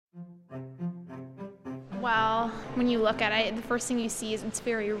Well, when you look at it, the first thing you see is it's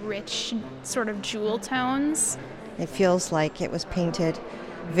very rich, sort of jewel tones. It feels like it was painted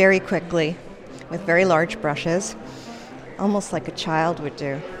very quickly with very large brushes, almost like a child would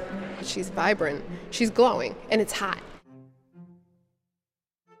do. She's vibrant, she's glowing, and it's hot.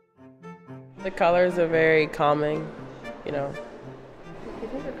 The colors are very calming, you know. You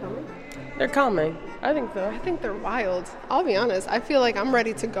think they're calming? They're calming. I think so. I think they're wild. I'll be honest. I feel like I'm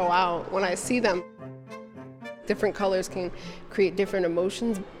ready to go out when I see them. Different colors can create different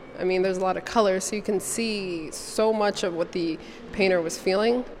emotions. I mean, there's a lot of colors, so you can see so much of what the painter was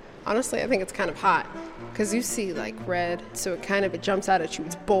feeling. Honestly, I think it's kind of hot because you see like red, so it jumps out at you.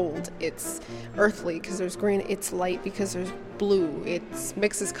 It's bold, it's earthly because there's green, it's light because there's blue. It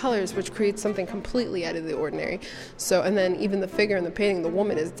mixes colors, which creates something completely out of the ordinary. So, and then even the figure in the painting, the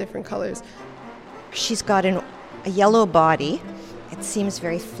woman, is different colors. She's got a yellow body. It seems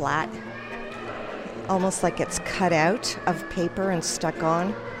very flat, almost like it's cut out of paper and stuck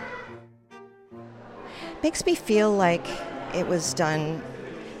on. Makes me feel like it was done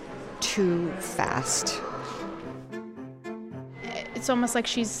too fast. It's almost like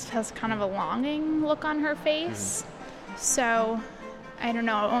she has kind of a longing look on her face. So, I don't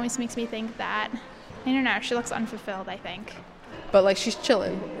know, it always makes me think that, I don't know, she looks unfulfilled, I think. But like she's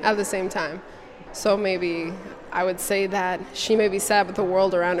chilling at the same time. So maybe I would say that she may be sad, but the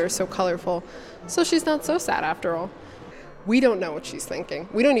world around her is so colorful. So she's not so sad after all. We don't know what she's thinking.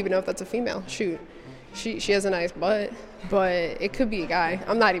 We don't even know if that's a female. Shoot. She has a nice butt, but it could be a guy.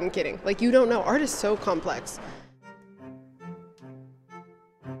 I'm not even kidding. Like, you don't know. Art is so complex.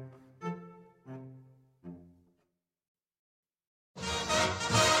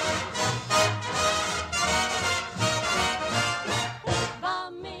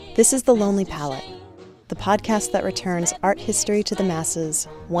 This is The Lonely Palette, the podcast that returns art history to the masses,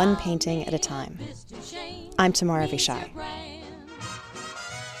 one painting at a time. I'm Tamara Vishai.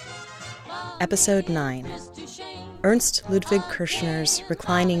 Episode 9, Ernst Ludwig Kirchner's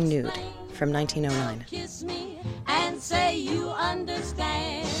Reclining Nude from 1909. Kiss me and say you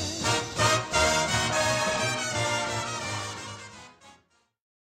understand.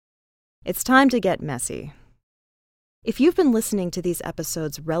 It's time to get messy. If you've been listening to these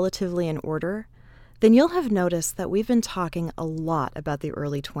episodes relatively in order, then you'll have noticed that we've been talking a lot about the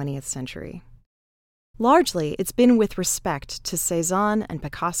early 20th century. Largely, it's been with respect to Cézanne and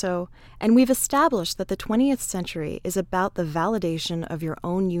Picasso, and we've established that the 20th century is about the validation of your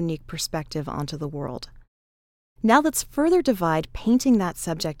own unique perspective onto the world. Now let's further divide painting that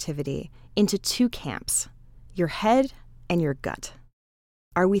subjectivity into two camps, your head and your gut.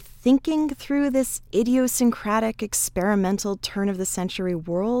 Are we thinking through this idiosyncratic, experimental turn-of-the-century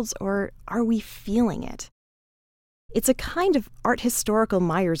world, or are we feeling it? It's a kind of art historical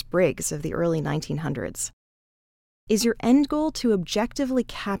Myers-Briggs of the early 1900s. Is your end goal to objectively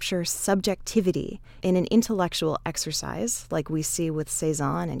capture subjectivity in an intellectual exercise, like we see with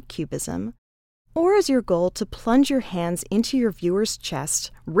Cézanne and Cubism? Or is your goal to plunge your hands into your viewer's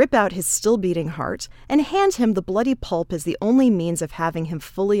chest, rip out his still-beating heart, and hand him the bloody pulp as the only means of having him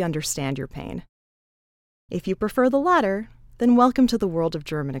fully understand your pain? If you prefer the latter, then welcome to the world of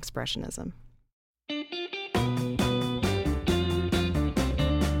German Expressionism.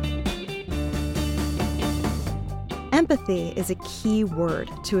 Empathy is a key word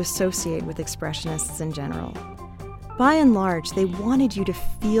to associate with Expressionists in general. By and large, they wanted you to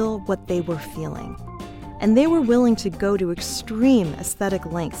feel what they were feeling, and they were willing to go to extreme aesthetic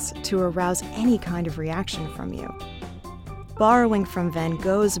lengths to arouse any kind of reaction from you. Borrowing from Van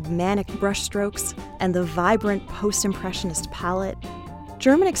Gogh's manic brushstrokes and the vibrant post-impressionist palette,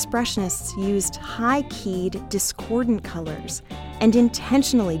 German Expressionists used high-keyed, discordant colors and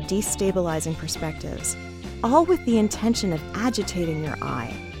intentionally destabilizing perspectives, all with the intention of agitating your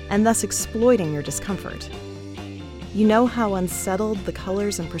eye and thus exploiting your discomfort. You know how unsettled the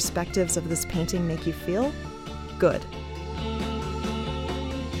colors and perspectives of this painting make you feel? Good.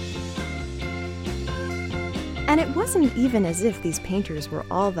 And it wasn't even as if these painters were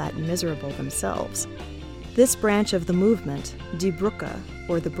all that miserable themselves. This branch of the movement, Die Brücke,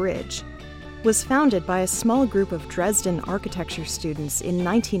 or the bridge, was founded by a small group of Dresden architecture students in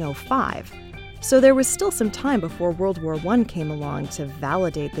 1905, so there was still some time before World War I came along to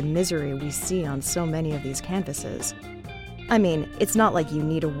validate the misery we see on so many of these canvases. I mean, it's not like you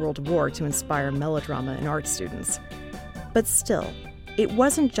need a world war to inspire melodrama in art students. But still, it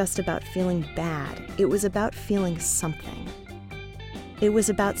wasn't just about feeling bad, it was about feeling something. It was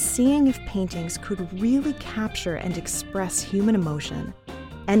about seeing if paintings could really capture and express human emotion,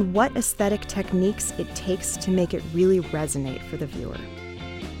 and what aesthetic techniques it takes to make it really resonate for the viewer.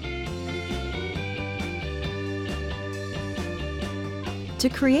 To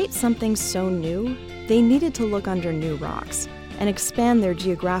create something so new, they needed to look under new rocks and expand their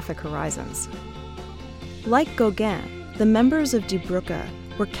geographic horizons. Like Gauguin, the members of Die Brücke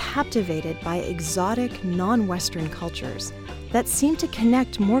were captivated by exotic, non-Western cultures that seemed to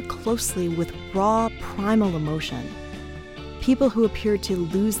connect more closely with raw, primal emotion. People who appeared to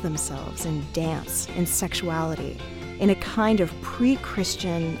lose themselves in dance, in sexuality, in a kind of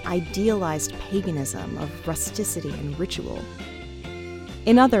pre-Christian, idealized paganism of rusticity and ritual.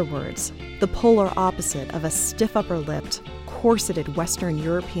 In other words, the polar opposite of a stiff upper-lipped, corseted Western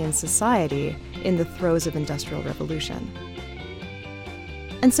European society in the throes of Industrial Revolution.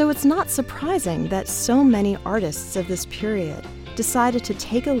 And so it's not surprising that so many artists of this period decided to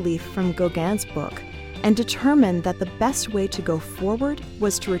take a leaf from Gauguin's book and determine that the best way to go forward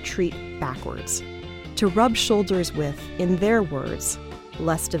was to retreat backwards, to rub shoulders with, in their words,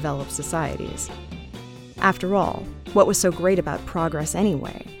 less developed societies. After all, what was so great about progress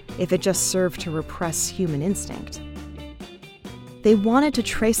anyway, if it just served to repress human instinct? They wanted to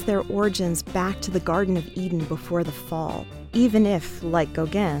trace their origins back to the Garden of Eden before the fall, even if, like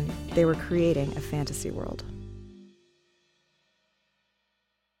Gauguin, they were creating a fantasy world.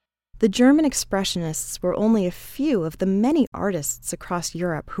 The German Expressionists were only a few of the many artists across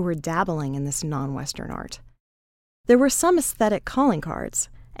Europe who were dabbling in this non-Western art. There were some aesthetic calling cards,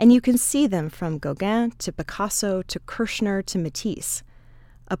 and you can see them from Gauguin to Picasso to Kirchner to Matisse.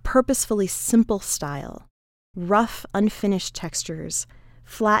 A purposefully simple style, rough, unfinished textures,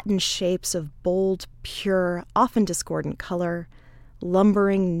 flattened shapes of bold, pure, often discordant color,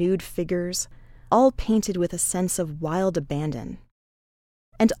 lumbering, nude figures, all painted with a sense of wild abandon.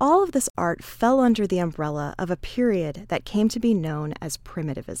 And all of this art fell under the umbrella of a period that came to be known as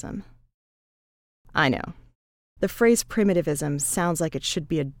primitivism. I know. The phrase primitivism sounds like it should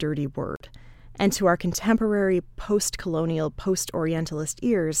be a dirty word, and to our contemporary post-colonial, post-Orientalist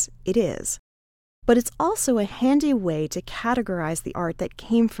ears, it is. But it's also a handy way to categorize the art that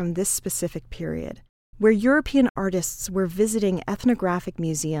came from this specific period, where European artists were visiting ethnographic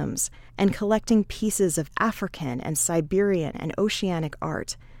museums and collecting pieces of African and Siberian and oceanic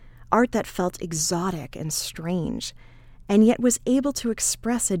art that felt exotic and strange, and yet was able to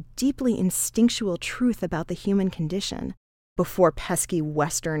express a deeply instinctual truth about the human condition, before pesky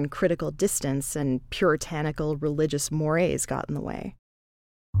Western critical distance and puritanical religious mores got in the way.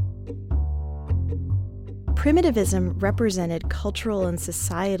 Primitivism represented cultural and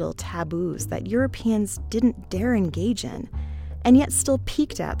societal taboos that Europeans didn't dare engage in, and yet still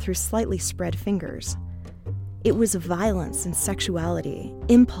peeked at through slightly spread fingers. It was violence and sexuality,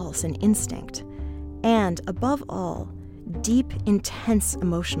 impulse and instinct, and, above all, deep, intense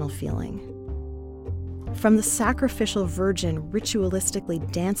emotional feeling. From the sacrificial virgin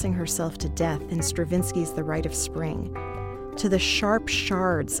ritualistically dancing herself to death in Stravinsky's The Rite of Spring, to the sharp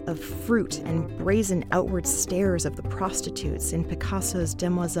shards of fruit and brazen outward stares of the prostitutes in Picasso's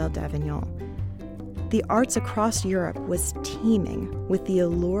Demoiselles d'Avignon. The arts across Europe was teeming with the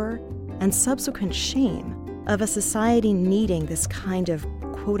allure and subsequent shame of a society needing this kind of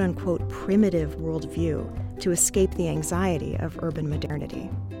quote-unquote primitive worldview to escape the anxiety of urban modernity.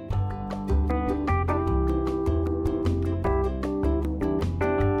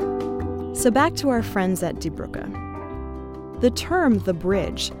 So back to our friends at Die Brücke. The term "the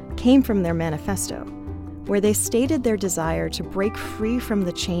bridge" came from their manifesto, where they stated their desire to break free from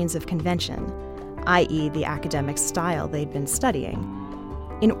the chains of convention, i.e. the academic style they'd been studying,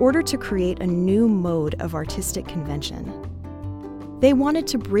 in order to create a new mode of artistic convention. They wanted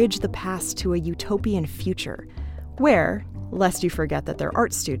to bridge the past to a utopian future, where, lest you forget that they're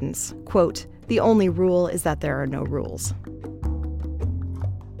art students, quote, "the only rule is that there are no rules."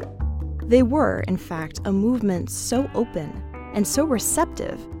 They were, in fact, a movement so open and so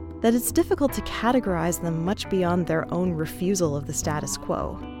receptive that it's difficult to categorize them much beyond their own refusal of the status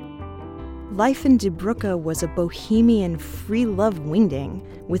quo. Life in Die Brücke was a bohemian free love wingding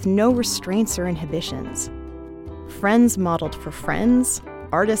with no restraints or inhibitions. Friends modeled for friends,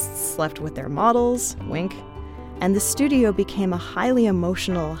 artists slept with their models, wink, and the studio became a highly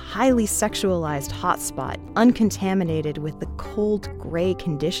emotional, highly sexualized hotspot, uncontaminated with the cold, gray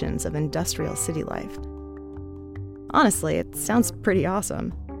conditions of industrial city life. Honestly, it sounds pretty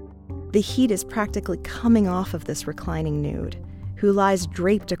awesome. The heat is practically coming off of this reclining nude, who lies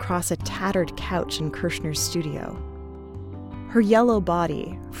draped across a tattered couch in Kirchner's studio. Her yellow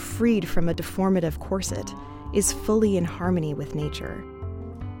body, freed from a deformative corset, is fully in harmony with nature.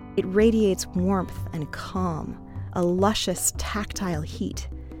 It radiates warmth and calm, a luscious, tactile heat,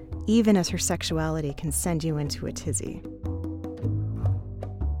 even as her sexuality can send you into a tizzy.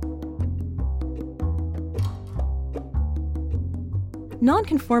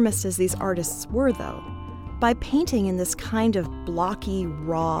 Nonconformist as these artists were, though, by painting in this kind of blocky,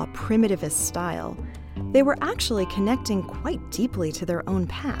 raw, primitivist style, they were actually connecting quite deeply to their own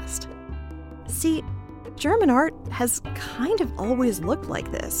past. See, German art has kind of always looked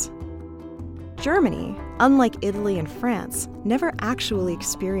like this. Germany, unlike Italy and France, never actually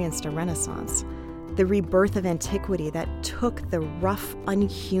experienced a Renaissance, the rebirth of antiquity that took the rough,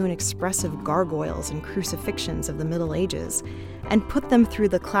 unhewn, expressive gargoyles and crucifixions of the Middle Ages and put them through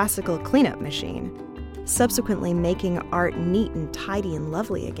the classical cleanup machine, subsequently making art neat and tidy and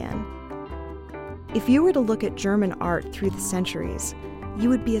lovely again. If you were to look at German art through the centuries, you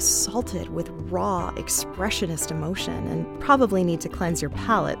would be assaulted with raw, expressionist emotion and probably need to cleanse your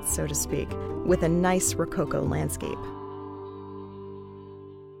palate, so to speak, with a nice Rococo landscape.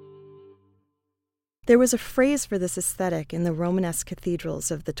 There was a phrase for this aesthetic in the Romanesque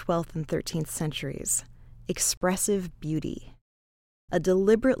cathedrals of the 12th and 13th centuries: expressive beauty. A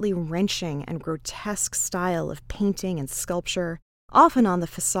deliberately wrenching and grotesque style of painting and sculpture, often on the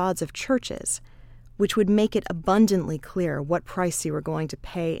facades of churches, which would make it abundantly clear what price you were going to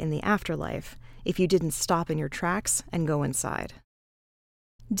pay in the afterlife if you didn't stop in your tracks and go inside.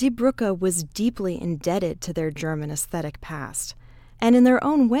 Die Brücke was deeply indebted to their German aesthetic past, and in their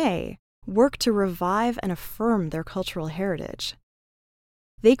own way, worked to revive and affirm their cultural heritage.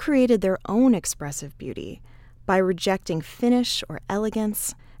 They created their own expressive beauty by rejecting finish or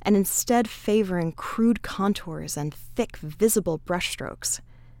elegance and instead favoring crude contours and thick, visible brushstrokes.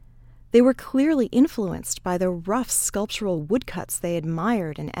 They were clearly influenced by the rough sculptural woodcuts they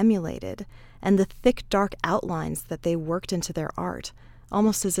admired and emulated, and the thick, dark outlines that they worked into their art,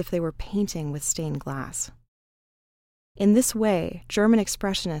 almost as if they were painting with stained glass. In this way, German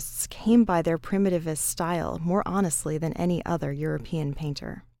expressionists came by their primitivist style more honestly than any other European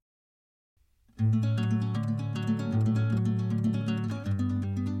painter.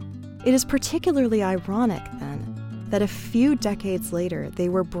 It is particularly ironic, then, that a few decades later they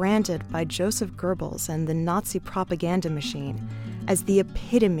were branded by Joseph Goebbels and the Nazi propaganda machine as the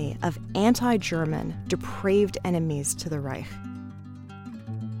epitome of anti-German, depraved enemies to the Reich.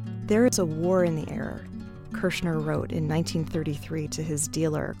 There is a war in the air, Kirchner wrote in 1933 to his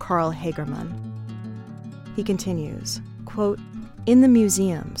dealer, Karl Hagerman. He continues, quote, "In the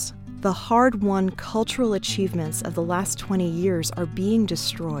museums, the hard-won cultural achievements of the last 20 years are being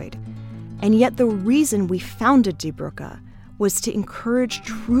destroyed, and yet the reason we founded Die Brücke was to encourage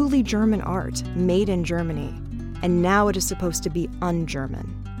truly German art made in Germany, and now it is supposed to be un-German,"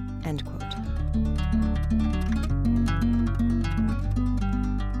 end quote.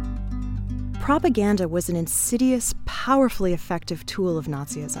 Propaganda was an insidious, powerfully effective tool of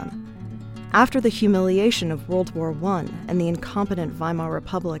Nazism. After the humiliation of World War I and the incompetent Weimar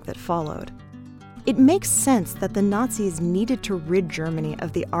Republic that followed, it makes sense that the Nazis needed to rid Germany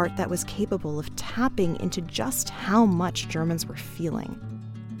of the art that was capable of tapping into just how much Germans were feeling.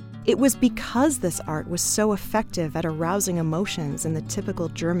 It was because this art was so effective at arousing emotions in the typical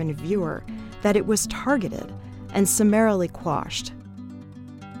German viewer that it was targeted and summarily quashed.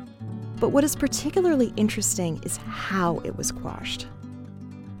 But what is particularly interesting is how it was quashed.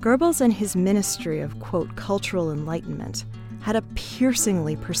 Goebbels and his ministry of, quote, cultural enlightenment had a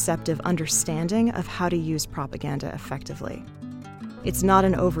piercingly perceptive understanding of how to use propaganda effectively. It's not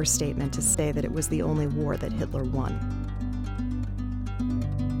an overstatement to say that it was the only war that Hitler won.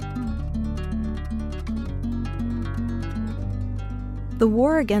 The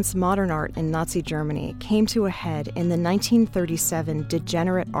war against modern art in Nazi Germany came to a head in the 1937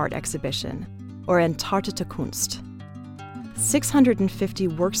 Degenerate Art Exhibition, or Entartete Kunst. 650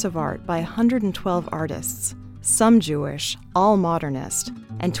 works of art by 112 artists, some Jewish, all modernist,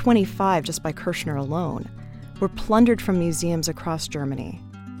 and 25 just by Kirchner alone, were plundered from museums across Germany.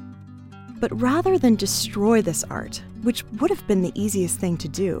 But rather than destroy this art, which would have been the easiest thing to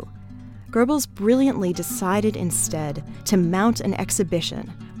do, Goebbels brilliantly decided instead to mount an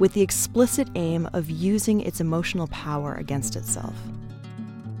exhibition with the explicit aim of using its emotional power against itself.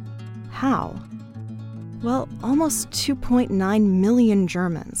 How? Well, almost 2.9 million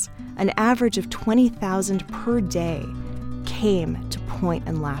Germans, an average of 20,000 per day, came to point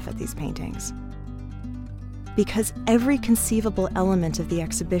and laugh at these paintings. Because every conceivable element of the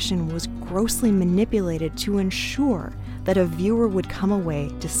exhibition was grossly manipulated to ensure that a viewer would come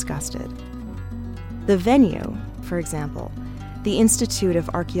away disgusted. The venue, for example, the Institute of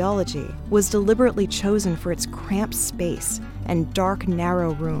Archaeology, was deliberately chosen for its cramped space and dark,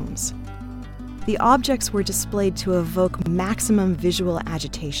 narrow rooms. The objects were displayed to evoke maximum visual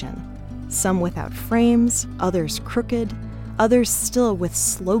agitation, some without frames, others crooked, others still with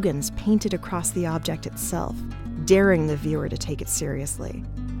slogans painted across the object itself, daring the viewer to take it seriously.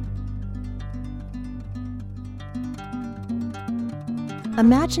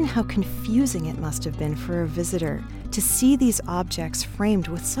 Imagine how confusing it must have been for a visitor to see these objects framed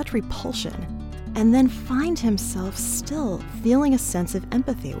with such repulsion, and then find himself still feeling a sense of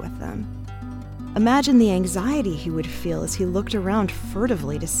empathy with them. Imagine the anxiety he would feel as he looked around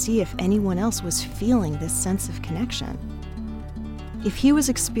furtively to see if anyone else was feeling this sense of connection. If he was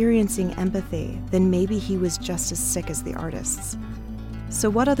experiencing empathy, then maybe he was just as sick as the artists. So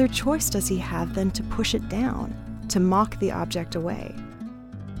what other choice does he have than to push it down, to mock the object away?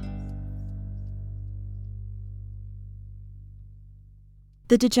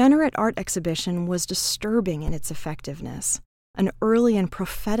 The Degenerate Art exhibition was disturbing in its effectiveness, an early and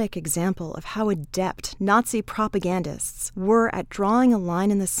prophetic example of how adept Nazi propagandists were at drawing a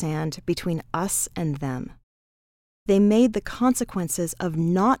line in the sand between us and them. They made the consequences of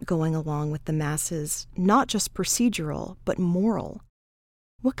not going along with the masses not just procedural, but moral.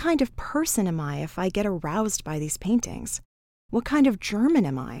 What kind of person am I if I get aroused by these paintings? What kind of German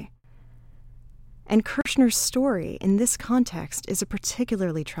am I? And Kirchner's story in this context is a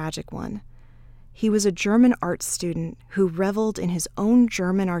particularly tragic one. He was a German art student who reveled in his own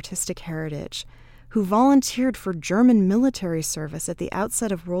German artistic heritage, who volunteered for German military service at the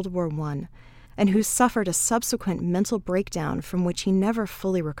outset of World War I, and who suffered a subsequent mental breakdown from which he never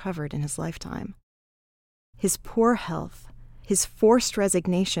fully recovered in his lifetime. His poor health, his forced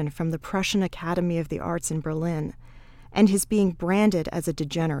resignation from the Prussian Academy of the Arts in Berlin, and his being branded as a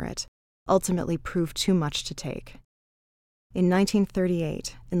degenerate ultimately proved too much to take. In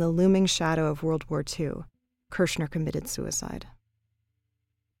 1938, in the looming shadow of World War II, Kirchner committed suicide.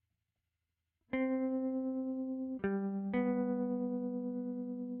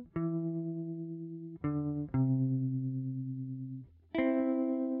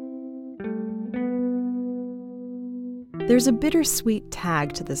 There's a bittersweet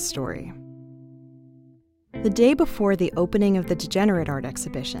tag to this story. The day before the opening of the Degenerate Art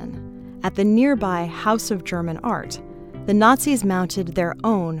exhibition, at the nearby House of German Art, the Nazis mounted their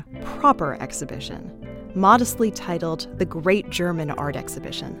own proper exhibition, modestly titled the Great German Art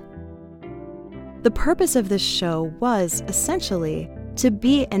Exhibition. The purpose of this show was, essentially, to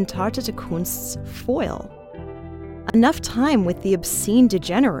be Entartete Kunst's foil. Enough time with the obscene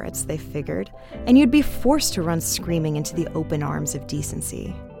degenerates, they figured, and you'd be forced to run screaming into the open arms of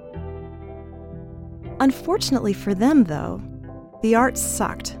decency. Unfortunately for them, though, the art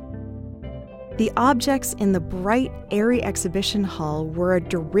sucked. The objects in the bright, airy exhibition hall were a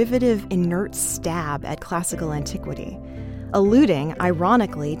derivative, inert stab at classical antiquity, alluding,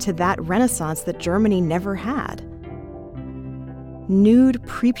 ironically, to that Renaissance that Germany never had. Nude,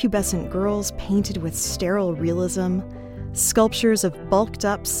 prepubescent girls painted with sterile realism, sculptures of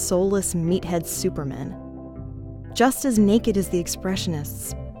bulked-up, soulless meathead supermen. Just as naked as the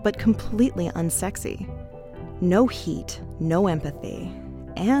Expressionists, but completely unsexy. No heat, no empathy,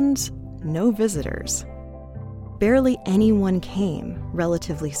 and no visitors. Barely anyone came,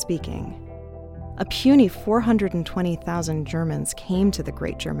 relatively speaking. A puny 420,000 Germans came to the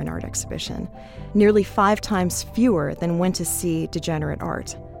Great German Art Exhibition, nearly 5 times fewer than went to see Degenerate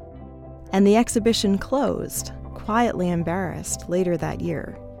Art. And the exhibition closed, quietly embarrassed, later that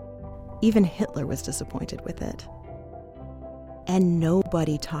year. Even Hitler was disappointed with it. And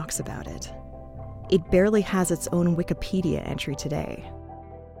nobody talks about it. It barely has its own Wikipedia entry today.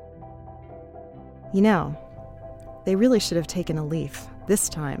 You know, they really should have taken a leaf, this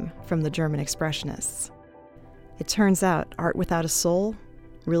time, from the German Expressionists. It turns out art without a soul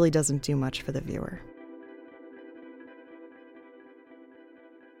really doesn't do much for the viewer.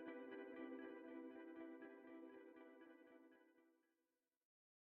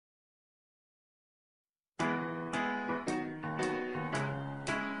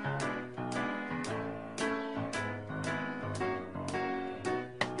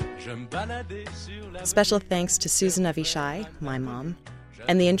 Special thanks to Susan Avishai, my mom,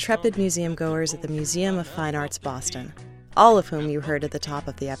 and the intrepid museum goers at the Museum of Fine Arts Boston, all of whom you heard at the top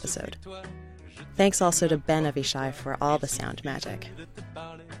of the episode. Thanks also to Ben Avishai for all the sound magic.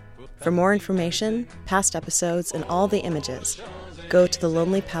 For more information, past episodes, and all the images, go to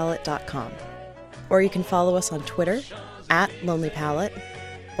thelonelypalette.com. Or you can follow us on Twitter, @LonelyPalette,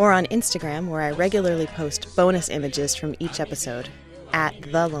 or on Instagram, where I regularly post bonus images from each episode,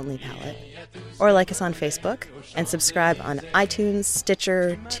 @TheLonelyPalette, or like us on Facebook, and subscribe on iTunes,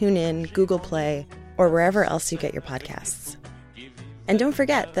 Stitcher, TuneIn, Google Play, or wherever else you get your podcasts. And don't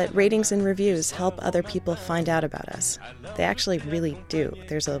forget that ratings and reviews help other people find out about us. They actually really do.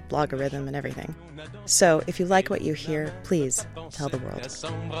 There's a blogorithm and everything. So if you like what you hear, please tell the world.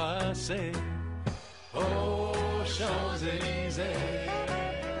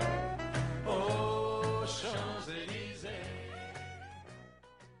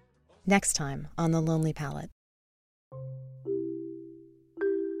 Next time on The Lonely Palette.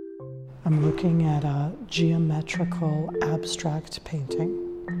 I'm looking at a geometrical abstract painting,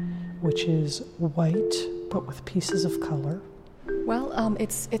 which is white but with pieces of color. Well,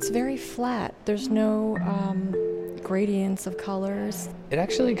 it's very flat. There's no gradients of colors. It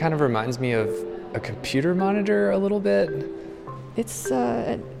actually kind of reminds me of a computer monitor a little bit. It's,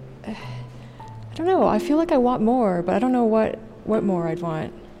 I don't know. I feel like I want more, but I don't know what more I'd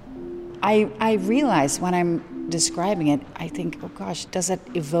want. I realize when I'm describing it, I think, oh gosh, does it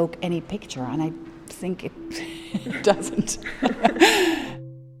evoke any picture? And I think it doesn't.